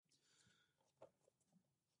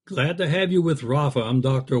Glad to have you with Rafa. I'm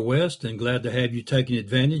Dr. West, and glad to have you taking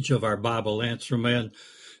advantage of our Bible Answer Man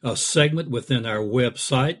segment within our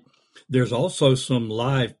website. There's also some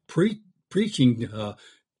live preaching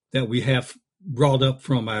that we have brought up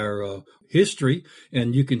from our history,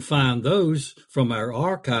 and you can find those from our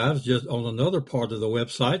archives just on another part of the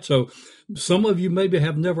website. So some of you maybe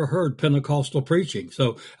have never heard Pentecostal preaching.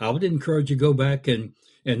 So I would encourage you to go back and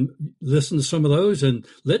listen to some of those and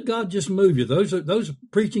let God just move you. Those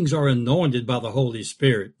preachings are anointed by the Holy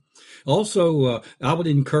Spirit. Also, I would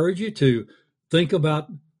encourage you to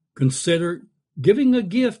consider giving a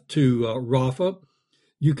gift to Rafa.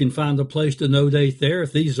 You can find a place to donate there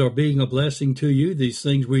if these are being a blessing to you. These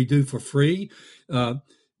things we do for free, but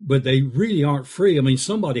they really aren't free. I mean,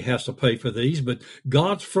 somebody has to pay for these, but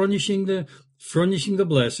God's furnishing the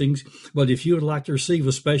blessings. But if you would like to receive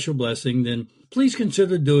a special blessing, then please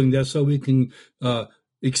consider doing that so we can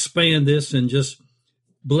expand this and just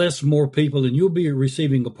bless more people, and you'll be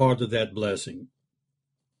receiving a part of that blessing.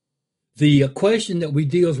 The question that we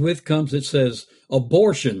deal with it says,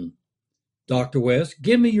 abortion. Dr. West,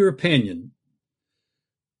 give me your opinion.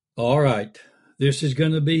 All right. This is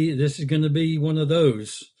going to be one of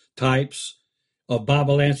those types of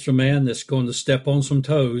Bible Answer Man that's going to step on some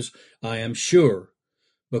toes, I am sure,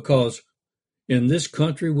 because in this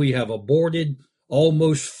country we have aborted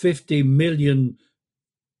almost 50 million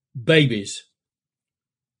babies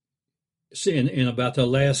in about the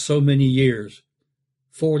last so many years,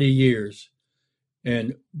 40 years.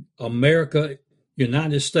 And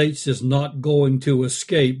United States is not going to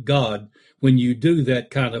escape God when you do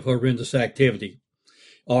that kind of horrendous activity.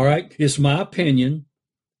 All right, it's my opinion,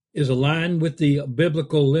 is aligned with the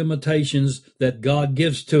biblical limitations that God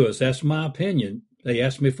gives to us. That's my opinion. They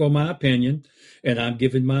asked me for my opinion, and I'm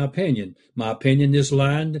giving my opinion. My opinion is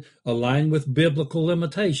aligned with biblical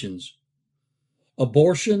limitations.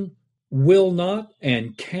 Abortion will not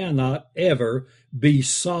and cannot ever be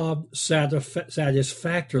solved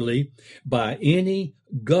satisfactorily by any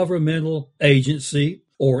governmental agency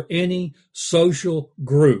or any social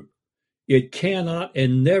group. It cannot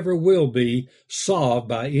and never will be solved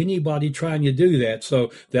by anybody trying to do that.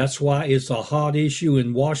 So that's why it's a hot issue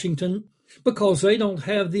in Washington, because they don't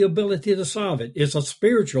have the ability to solve it. It's a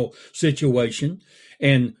spiritual situation.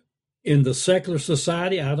 And in the secular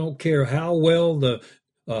society, I don't care how well the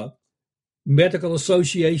medical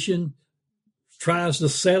association tries to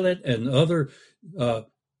sell it and other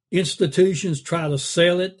institutions try to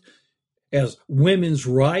sell it as women's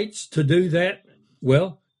rights to do that.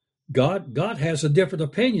 Well, God has a different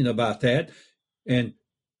opinion about that, and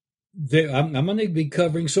I'm going to be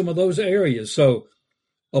covering some of those areas. So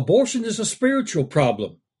abortion is a spiritual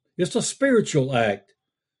problem. It's a spiritual act.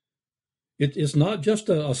 It's not just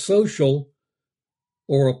a social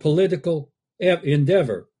or a political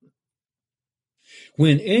endeavor.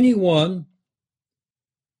 When anyone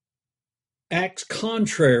acts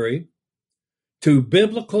contrary to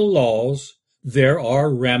biblical laws, there are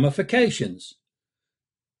ramifications.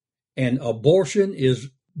 And abortion is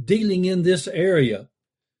dealing in this area.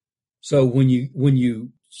 So when you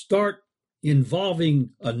start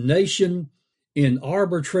involving a nation in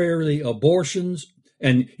arbitrary abortions,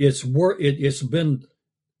 and it's been,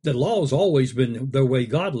 the law has always been the way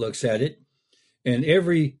God looks at it, and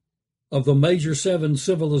every of the major 7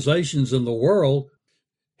 civilizations in the world,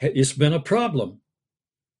 it's been a problem,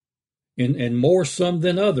 and more some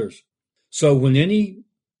than others. So when any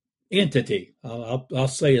entity, I'll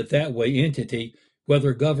say it that way, entity,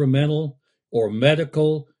 whether governmental or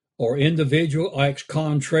medical or individual, acts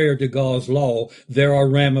contrary to God's law, there are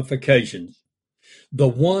ramifications. The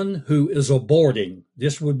one who is aborting,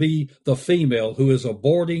 this would be the female who is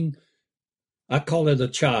aborting, I call it a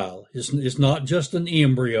child. It's not just an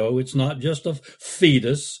embryo. It's not just a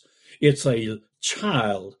fetus. It's a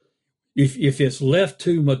child. If it's left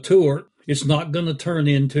to mature, it's not going to turn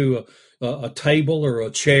into a table or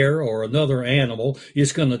a chair or another animal.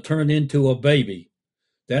 It's going to turn into a baby.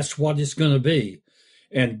 That's what it's going to be.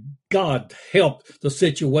 And God helped the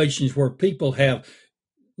situations where people have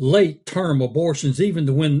late-term abortions,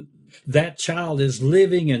 even when that child is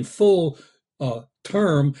living in full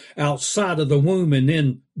term outside of the womb, and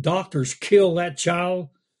then doctors kill that child.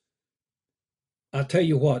 I tell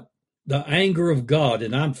you what, the anger of God,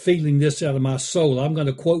 and I'm feeling this out of my soul. I'm going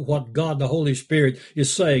to quote what God, the Holy Spirit,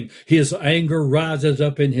 is saying. His anger rises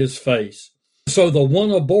up in his face. So the one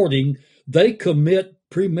aborting, they commit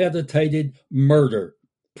premeditated murder.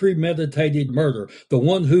 Premeditated murder. The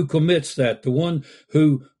one who commits that, the one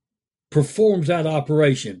who performs that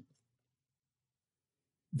operation,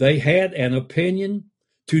 they had an opinion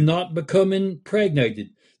to not become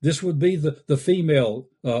impregnated. This would be the female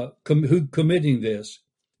who committing this.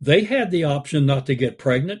 They had the option not to get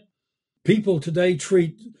pregnant. People today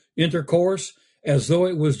treat intercourse as though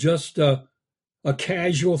it was just a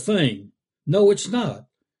casual thing. No, it's not.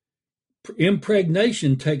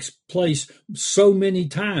 Impregnation takes place so many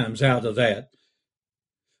times out of that.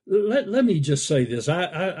 Let me just say this.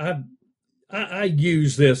 I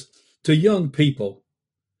use this to young people.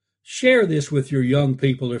 Share this with your young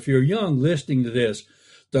people. If you're young listening to this,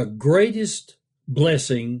 the greatest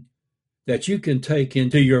blessing that you can take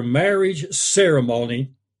into your marriage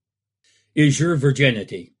ceremony is your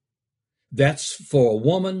virginity. That's for a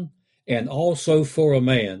woman and also for a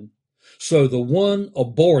man. So the one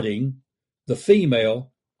aborting, the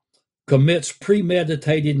female, commits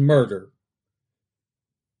premeditated murder.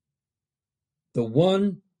 The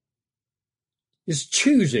one is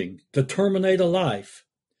choosing to terminate a life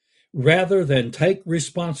rather than take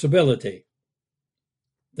responsibility.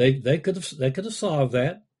 They could have solved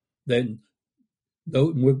that. Then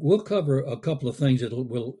we'll cover a couple of things that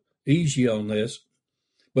will ease you on this,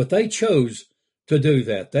 but they chose to do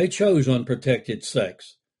that. They chose unprotected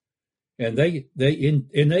sex, and they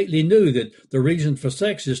innately knew that the reason for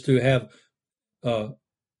sex is to have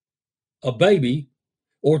a baby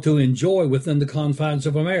or to enjoy within the confines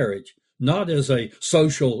of a marriage, not as a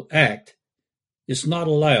social act. It's not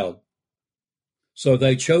allowed. So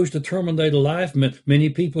they chose to terminate a life. Many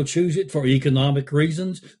people choose it for economic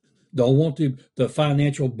reasons, don't want the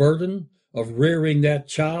financial burden of rearing that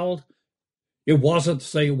child. It wasn't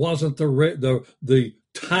the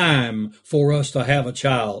time for us to have a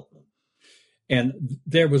child. And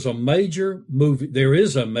there is a major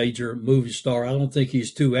movie star. I don't think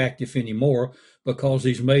he's too active anymore because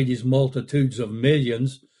he's made his multitudes of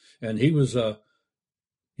millions. And he was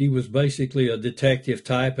basically a detective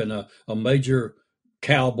type and a major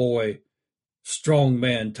cowboy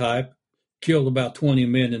strongman type. Killed about 20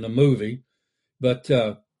 men in the movie. But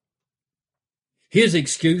his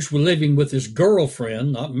excuse for living with his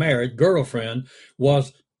girlfriend, not married, girlfriend,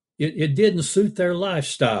 was it didn't suit their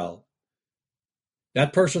lifestyle.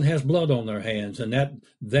 That person has blood on their hands, and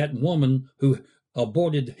that woman who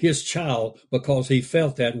aborted his child because he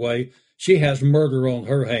felt that way, she has murder on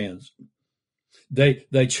her hands.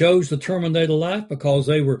 They chose to terminate a life because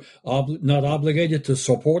they were not obligated to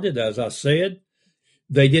support it, as I said.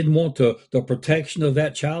 They didn't want the protection of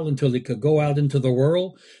that child until it could go out into the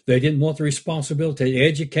world. They didn't want the responsibility to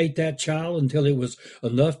educate that child until it was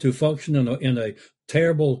enough to function in a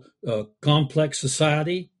terrible, complex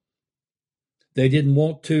society. They didn't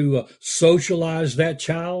want to socialize that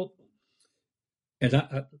child. And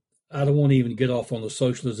I don't want to even get off on the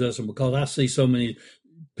socialization because I see so many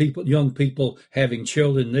young people having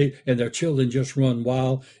children, and their children just run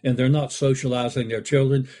wild, and they're not socializing their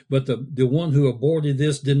children. But the one who aborted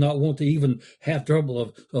this did not want to even have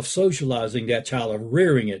trouble of socializing that child, of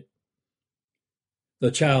rearing the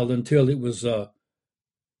child until it was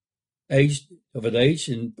age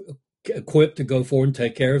and equipped to go forward and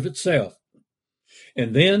take care of itself.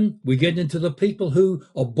 And then we get into the people who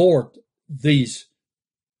abort these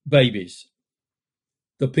babies.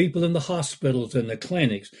 The people in the hospitals and the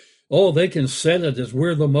clinics, they can set it as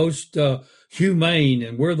we're the most humane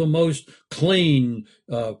and we're the most clean.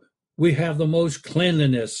 We have the most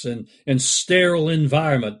cleanliness and sterile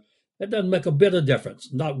environment. That doesn't make a bit of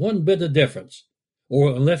difference, not one bit of difference.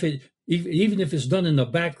 Or unless even if it's done in the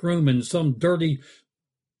back room in some dirty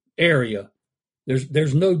area,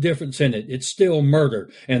 there's no difference in it. It's still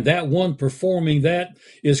murder. And that one performing that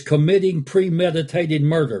is committing premeditated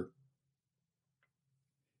murder.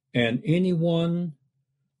 And anyone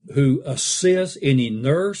who assists, any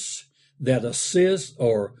nurse that assists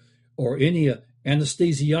or any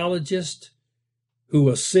anesthesiologist who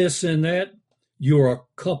assists in that, you are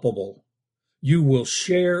culpable. You will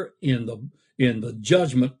share in the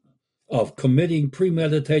judgment of committing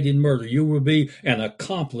premeditated murder. You will be an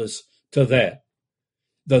accomplice to that.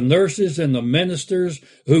 The nurses and the ministers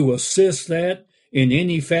who assist that in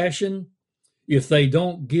any fashion, if they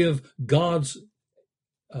don't give God's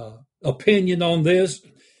opinion on this,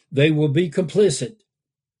 they will be complicit,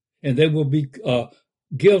 and they will be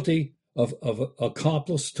guilty of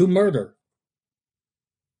accomplice to murder.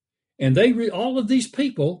 And all of these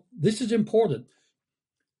people, this is important.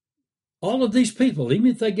 All of these people, even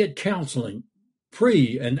if they get counseling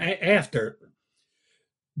pre and after,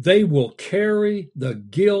 they will carry the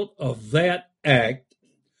guilt of that act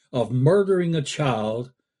of murdering a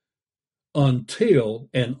child until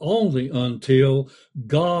and only until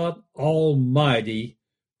God Almighty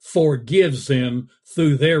forgives them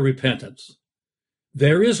through their repentance.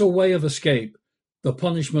 There is a way of escape, the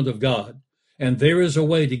punishment of God. And there is a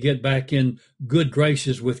way to get back in good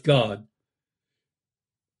graces with God.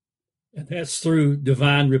 And that's through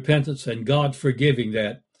divine repentance and God forgiving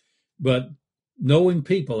that. But knowing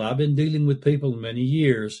people, I've been dealing with people many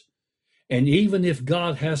years, and even if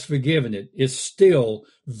God has forgiven it, it's still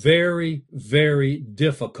very, very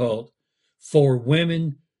difficult for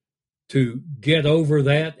women to get over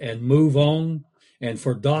that and move on, and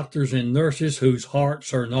for doctors and nurses whose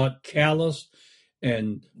hearts are not calloused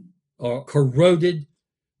and are corroded,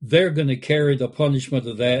 they're going to carry the punishment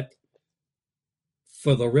of that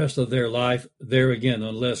for the rest of their life. There again,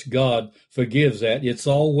 unless God forgives that, it's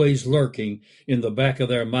always lurking in the back of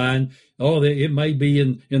their mind. Oh, it may be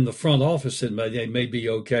in the front office, they may be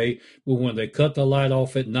okay, but when they cut the light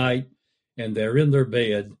off at night and they're in their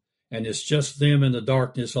bed and it's just them in the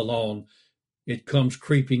darkness alone, it comes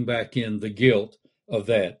creeping back in, the guilt of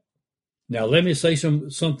that. Now, let me say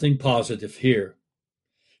something positive here.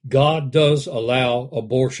 God does allow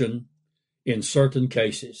abortion in certain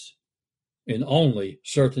cases, in only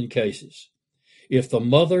certain cases. If the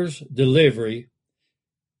mother's delivery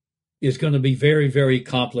is going to be very, very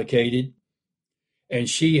complicated, and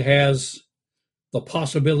she has the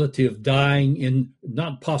possibility of dying in,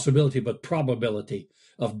 not possibility, but probability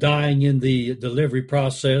of dying in the delivery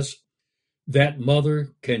process, that mother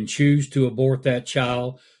can choose to abort that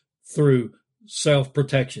child through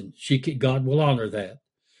self-protection. God will honor that.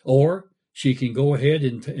 Or she can go ahead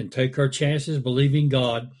and take her chances, believing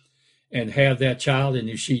God, and have that child. And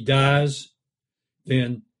if she dies,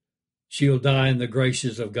 then she'll die in the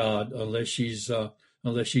graces of God, unless she's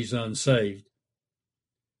unsaved.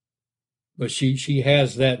 But she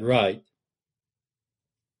has that right.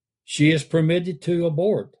 She is permitted to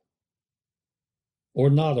abort or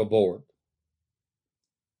not abort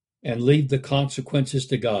and leave the consequences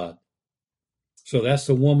to God. So that's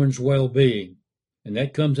the woman's well-being. And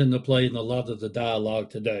that comes into play in a lot of the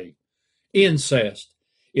dialogue today. Incest.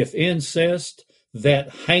 If incest,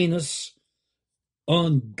 that heinous,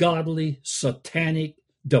 ungodly, satanic,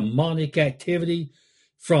 demonic activity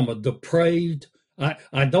from a depraved,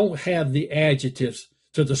 I don't have the adjectives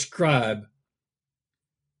to describe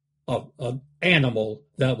an animal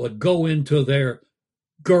that would go into their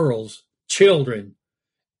girls, children,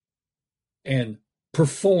 and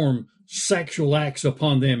perform sexual acts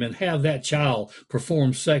upon them, and have that child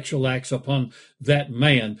perform sexual acts upon that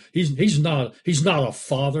man. He's not a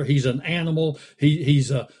father. He's an animal. He's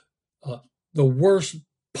the worst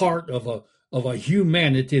part of a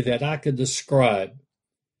humanity that I could describe.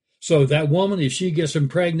 So that woman, if she gets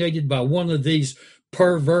impregnated by one of these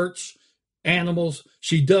perverts, animals,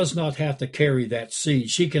 she does not have to carry that seed.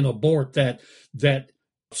 She can abort that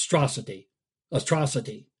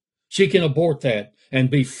atrocity. She can abort that and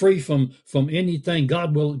be free from anything.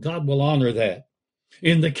 God will honor that.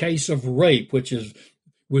 In the case of rape, which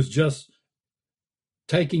was just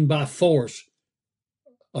taking by force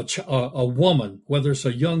a woman, whether it's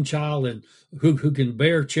a young child and who can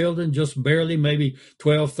bear children just barely, maybe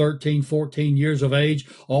 12, 13, 14 years of age,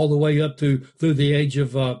 all the way up to through the age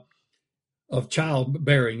of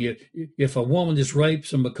childbearing. If a woman is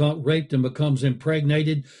raped and becomes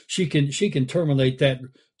impregnated, she can terminate that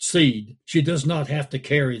seed. She does not have to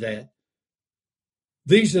carry that.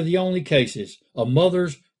 These are the only cases. A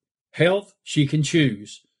mother's health, she can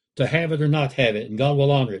choose to have it or not have it, and God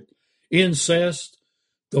will honor it. Incest,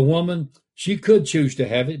 the woman, she could choose to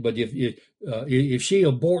have it, but if she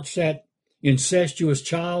aborts that incestuous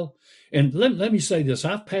child, and let me say this,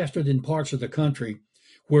 I've pastored in parts of the country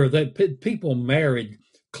where people married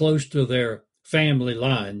close to their family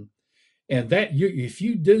line, and if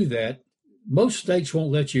you do that, most states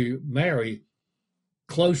won't let you marry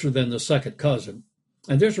closer than the second cousin,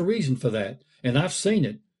 and there's a reason for that, and I've seen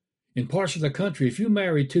it in parts of the country. If you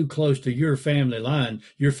marry too close to your family line,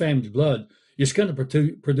 your family's blood, it's going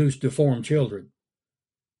to produce deformed children.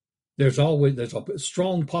 There's a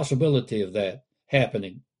strong possibility of that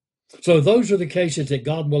happening. So those are the cases that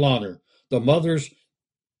God will honor. The mother's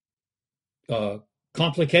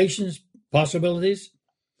complications, possibilities,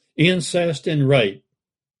 incest, and rape.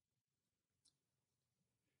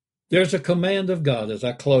 There's a command of God as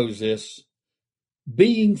I close this.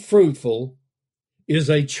 Being fruitful is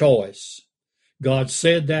a choice. God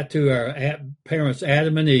said that to our parents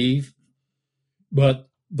Adam and Eve, but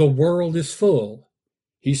the world is full.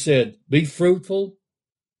 He said, be fruitful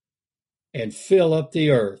and fill up the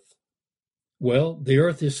earth. Well, the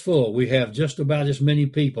earth is full. We have just about as many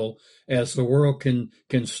people as the world can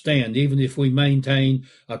stand, even if we maintain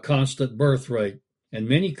a constant birth rate. And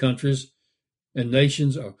many countries and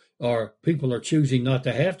nations are people are choosing not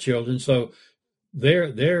to have children. So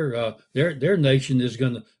their nation is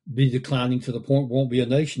going to be declining to the point it won't be a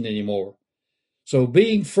nation anymore. So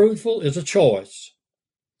being fruitful is a choice.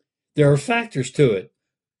 There are factors to it.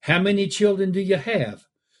 How many children do you have?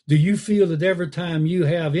 Do you feel that every time you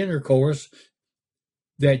have intercourse,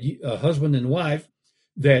 that a husband and wife,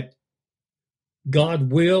 that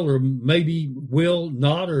God will or maybe will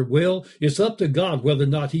not or will? It's up to God whether or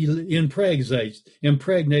not he impregnates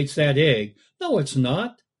that egg. No, it's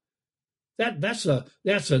not. That's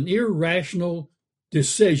an irrational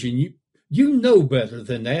decision. You know better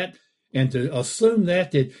than that. And to assume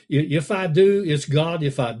that if I do, it's God.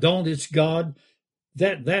 If I don't, it's God.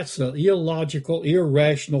 That's an illogical,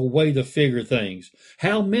 irrational way to figure things.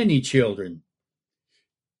 How many children?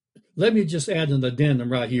 Let me just add an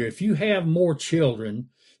addendum right here. If you have more children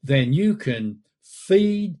than you can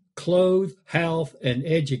feed, clothe, house, and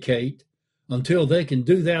educate until they can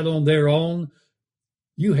do that on their own,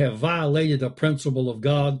 you have violated a principle of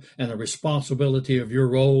God and a responsibility of your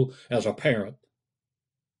role as a parent.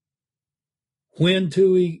 When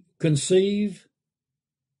to conceive,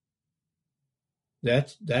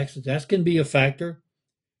 that can be a factor.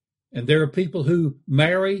 And there are people who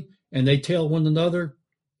marry and they tell one another,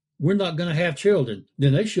 we're not going to have children.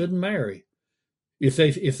 Then they shouldn't marry. If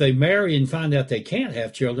they marry and find out they can't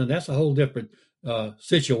have children, that's a whole different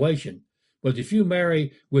situation. But if you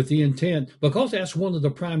marry with the intent, because that's one of the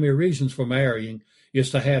primary reasons for marrying,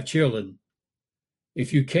 is to have children.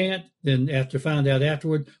 If you can't, then after find out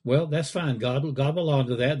afterward, well, that's fine. God will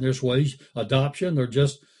honor that. And there's ways, adoption, or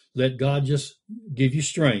just let God just give you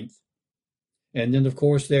strength. And then, of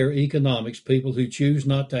course, there are economics, people who choose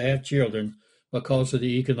not to have children because of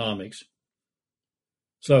the economics.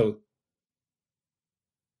 So,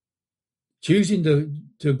 choosing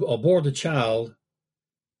to abort a child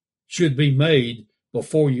should be made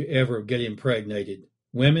before you ever get impregnated.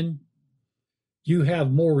 Women, you have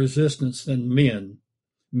more resistance than men.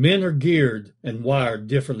 Men are geared and wired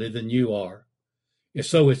differently than you are.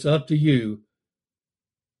 So it's up to you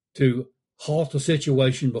to halt the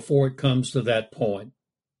situation before it comes to that point.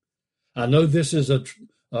 I know this is a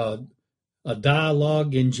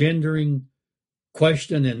dialogue engendering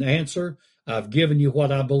question and answer. I've given you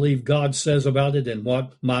what I believe God says about it and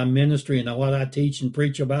what my ministry and what I teach and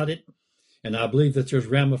preach about it. And I believe that there's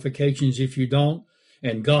ramifications if you don't,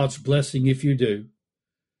 and God's blessing if you do.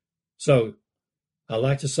 So I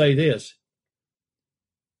like to say this.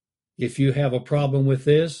 If you have a problem with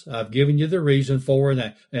this, I've given you the reason for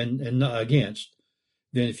and against.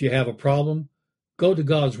 Then if you have a problem, go to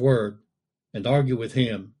God's Word and argue with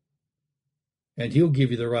Him, and He'll give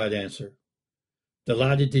you the right answer.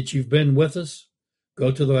 Delighted that you've been with us.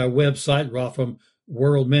 Go to our website, Rafa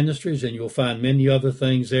World Ministries, and you'll find many other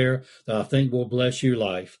things there that I think will bless your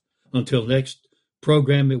life. Until next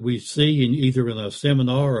program that we see in either in a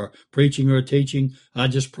seminar or preaching or teaching, I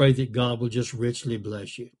just pray that God will just richly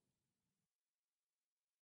bless you.